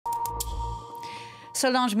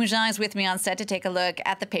Solange Mougin is with me on set to take a look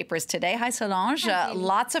at the papers today. Hi, Solange.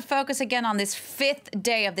 Lots of focus again on this fifth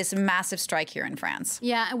day of this massive strike here in France.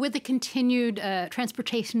 Yeah, with the continued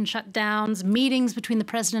transportation shutdowns, meetings between the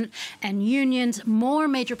president and unions, more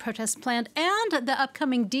major protests planned, and the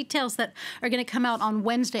upcoming details that are going to come out on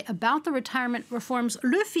Wednesday about the retirement reforms.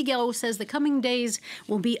 Le Figaro says the coming days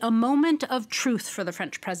will be a moment of truth for the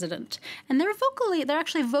French president. And they're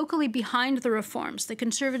actually vocally behind the reforms. The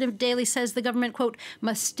conservative daily says the government, quote,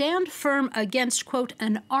 must stand firm against, quote,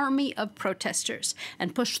 an army of protesters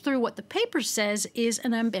and push through what the paper says is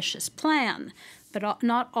an ambitious plan. But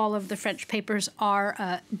not all of the French papers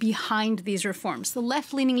are behind these reforms. The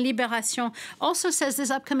left-leaning Libération also says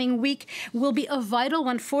this upcoming week will be a vital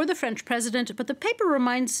one for the French president, but the paper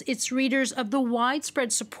reminds its readers of the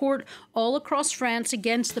widespread support all across France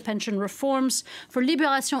against the pension reforms. For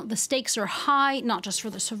Libération, the stakes are high, not just for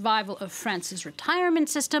the survival of France's retirement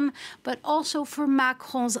system, but also for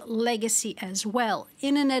Macron's legacy as well.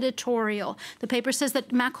 In an editorial, the paper says that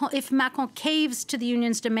if Macron caves to the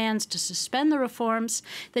union's demands to suspend the reforms,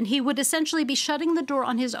 then he would essentially be shutting the door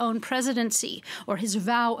on his own presidency or his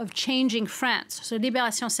vow of changing France. So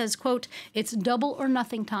Libération says, quote, it's double or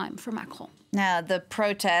nothing time for Macron. Now, the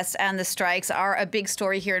protests and the strikes are a big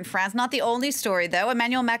story here in France. Not the only story, though.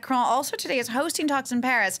 Emmanuel Macron also today is hosting talks in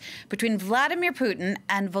Paris between Vladimir Putin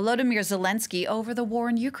and Volodymyr Zelensky over the war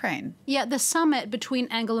in Ukraine. Yeah, the summit between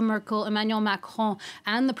Angela Merkel, Emmanuel Macron,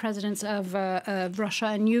 and the presidents of Russia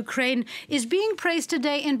and Ukraine is being praised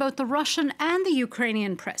today in both the Russian and the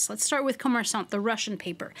Ukrainian press. Let's start with Commerçant, the Russian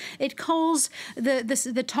paper. It calls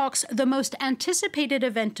the talks the most anticipated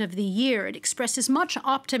event of the year. It expresses much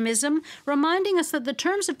optimism, reminding us that the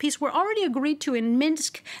terms of peace were already agreed to in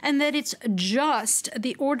Minsk and that it's just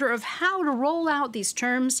the order of how to roll out these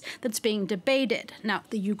terms that's being debated. Now,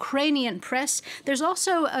 the Ukrainian press, there's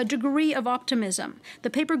also a degree of optimism. The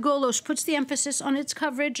paper Golos puts the emphasis on its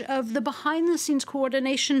coverage of the behind-the-scenes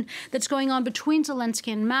coordination that's going on between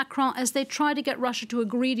Zelensky and Macron as they try to get Russia to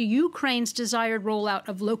agree to Ukraine's desired rollout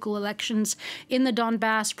of local elections in the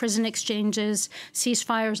Donbass, prison exchanges,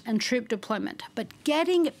 ceasefires, and troop deployment. But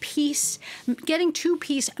getting to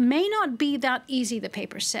peace may not be that easy, the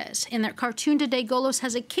paper says. In their cartoon today, Golos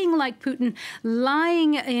has a king like Putin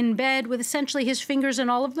lying in bed with essentially his fingers in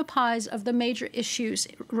all of the pies of the major issues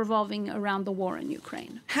revolving around the war in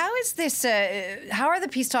Ukraine. How is this? How are the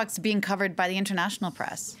peace talks being covered by the international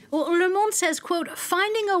press? Well, Le Monde says, quote,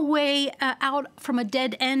 finding a way out from a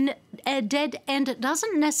dead end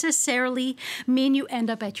doesn't necessarily mean you end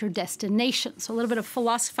up at your destination. So a little bit of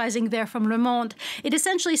philosophizing there from Le Monde. It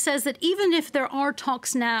essentially says that even if there are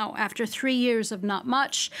talks now, after 3 years of not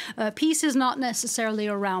much, peace is not necessarily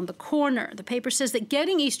around the corner. The paper says that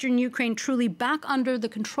getting eastern Ukraine truly back under the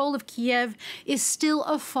control of Kiev is still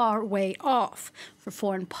a far way off. For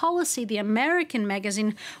foreign policy, the American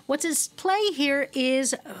magazine, what's at play here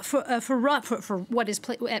is what is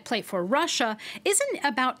at play for Russia isn't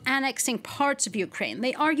about annexing parts of Ukraine.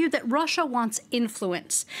 They argue that Russia wants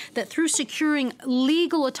influence, that through securing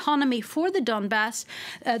legal autonomy for the Donbass,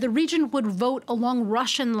 the region would vote along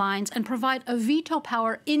Russian lines and provide a veto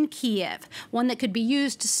power in Kiev, one that could be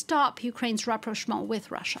used to stop Ukraine's rapprochement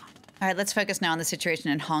with Russia. All right, let's focus now on the situation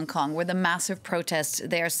in Hong Kong, where the massive protests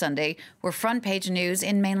there Sunday were front page news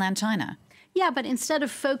in mainland China. Yeah, but instead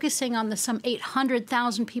of focusing on the some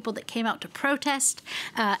 800,000 people that came out to protest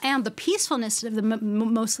and the peacefulness of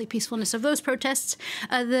mostly peacefulness of those protests,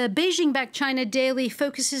 the Beijing-backed China Daily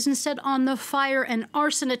focuses instead on the fire and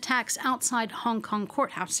arson attacks outside Hong Kong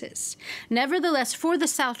courthouses. Nevertheless, for the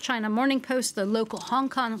South China Morning Post, the local Hong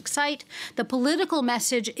Kong site, the political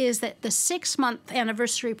message is that the 6-month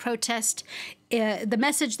anniversary protest, the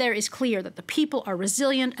message there is clear that the people are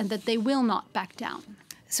resilient and that they will not back down.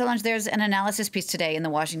 Solange, there's an analysis piece today in the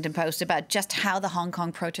Washington Post about just how the Hong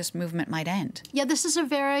Kong protest movement might end. Yeah, this is a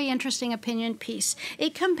very interesting opinion piece.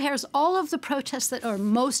 It compares all of the protests or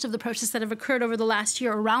most of the protests that have occurred over the last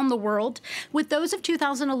year around the world with those of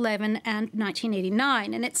 2011 and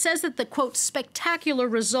 1989. And it says that the, quote, spectacular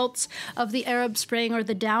results of the Arab Spring or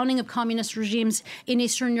the downing of communist regimes in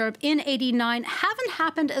Eastern Europe in '89 haven't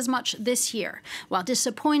happened as much this year. While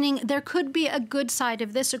disappointing, there could be a good side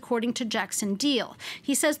of this, according to Jackson Deal.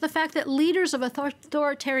 He says the fact that leaders of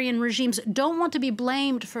authoritarian regimes don't want to be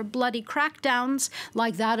blamed for bloody crackdowns,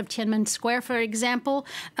 like that of Tiananmen Square, for example,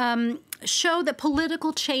 show that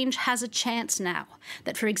political change has a chance now.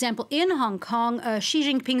 That, for example, in Hong Kong, Xi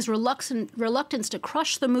Jinping's reluctance to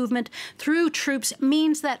crush the movement through troops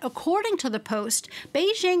means that, according to the Post,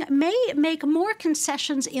 Beijing may make more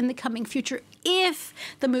concessions in the coming future if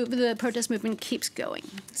the protest movement keeps going.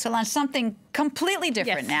 Solange, something completely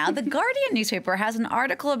different now. The Guardian newspaper has an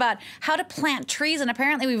article about how to plant trees, and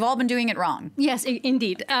apparently we've all been doing it wrong. Yes,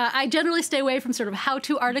 indeed. I generally stay away from sort of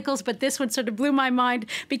how-to articles, but this one sort of blew my mind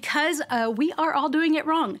because we are all doing it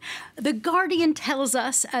wrong. The Guardian tells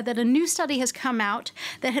us that a new study has come out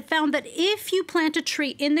that had found that if you plant a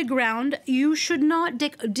tree in the ground, you should not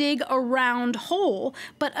dig a round hole,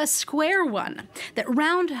 but a square one. That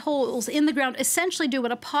round holes in the ground essentially do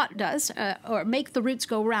what a pot does, or make the roots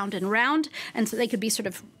go round and round, and so they could be sort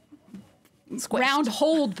of round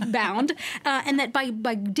hole bound, and that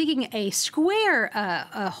by digging a square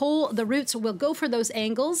hole, the roots will go for those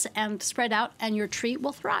angles and spread out, and your tree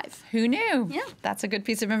will thrive. Who knew? Yeah. That's a good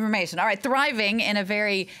piece of information. All right, thriving in a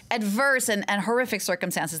very adverse and horrific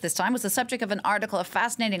circumstances this time was the subject of an article, a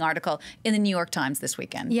fascinating article in the New York Times this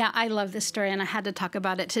weekend. Yeah, I love this story, and I had to talk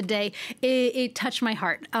about it today. It touched my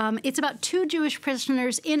heart. It's about 2 Jewish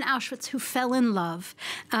prisoners in Auschwitz who fell in love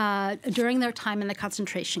during their time in the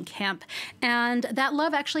concentration camp. And that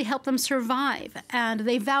love actually helped them survive. And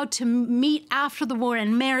they vowed to meet after the war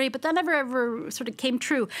and marry, but that never ever sort of came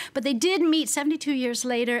true. But they did meet 72 years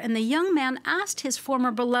later, and the young man asked his former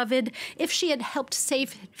beloved if she had helped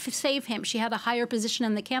save him. She had a higher position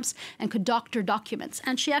in the camps and could doctor documents.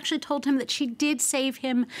 And she actually told him that she did save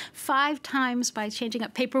him 5 times by changing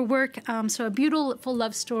up paperwork. So a beautiful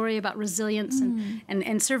love story about resilience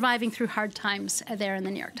and surviving through hard times there in the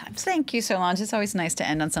New York Times. Thank you, Solange. It's always nice to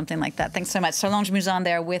end on something like that. Thanks so much. Solange Mouzon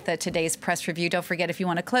there with today's press review. Don't forget, if you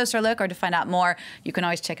want a closer look or to find out more, you can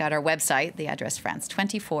always check out our website, the address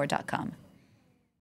france24.com.